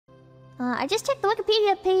I just checked the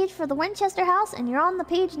Wikipedia page for the Winchester House, and you're on the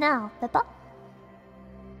page now, Pippa.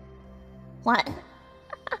 What?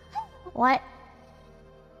 What?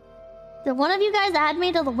 Did one of you guys add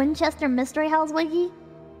me to the Winchester Mystery House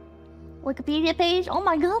Wikipedia page? Oh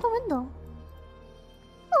my god, the window.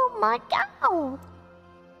 Oh my god.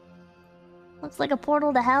 Looks like a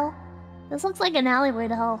portal to hell. This looks like an alleyway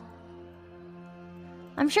to hell.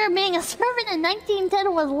 I'm sure being a servant in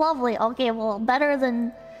 1910 was lovely. Okay, well, better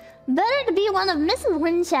to be one of Mrs.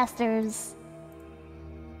 Winchester's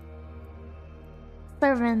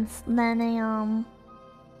servants than a,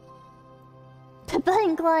 Pippa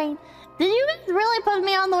and Klein. Did you guys really put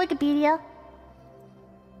me on the Wikipedia?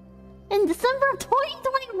 In December of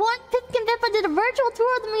 2021, Pip and Pippa did a virtual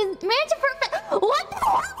tour of the mansion for... What the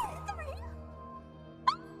hell?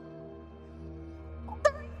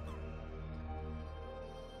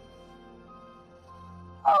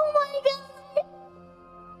 Oh my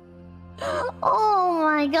god! Oh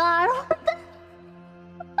my god!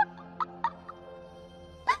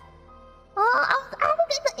 I was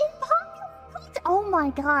added in the unpopular culture. Oh my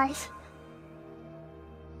gosh!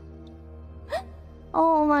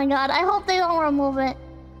 Oh my god! I hope they don't remove it.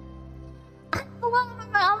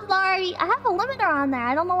 I'm sorry. I have a limiter on there.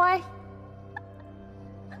 I don't know why.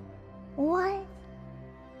 What?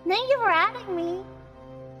 Thank you for adding me.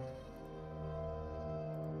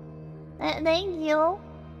 Thank you.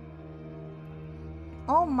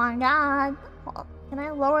 Oh my god. Can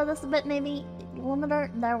I lower this a bit, maybe?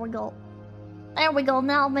 Limiter? There we go. There we go.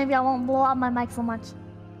 Now maybe I won't blow out my mic so much.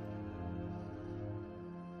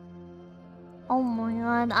 Oh my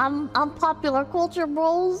god. I'm popular culture,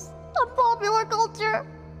 bros. I'm popular culture.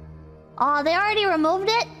 Oh, they already removed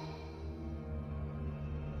it?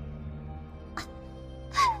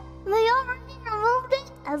 They already removed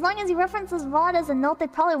it? As long as you reference this VOD as a note, they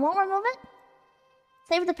probably won't remove it.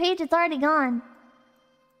 Save the page, it's already gone.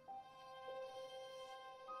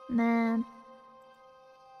 Man.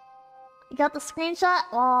 You got the screenshot?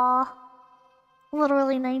 Aw.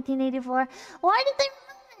 Literally 1984. Why did they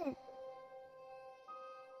remove it?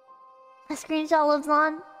 The screenshot lives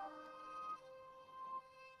on.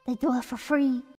 They do it for free.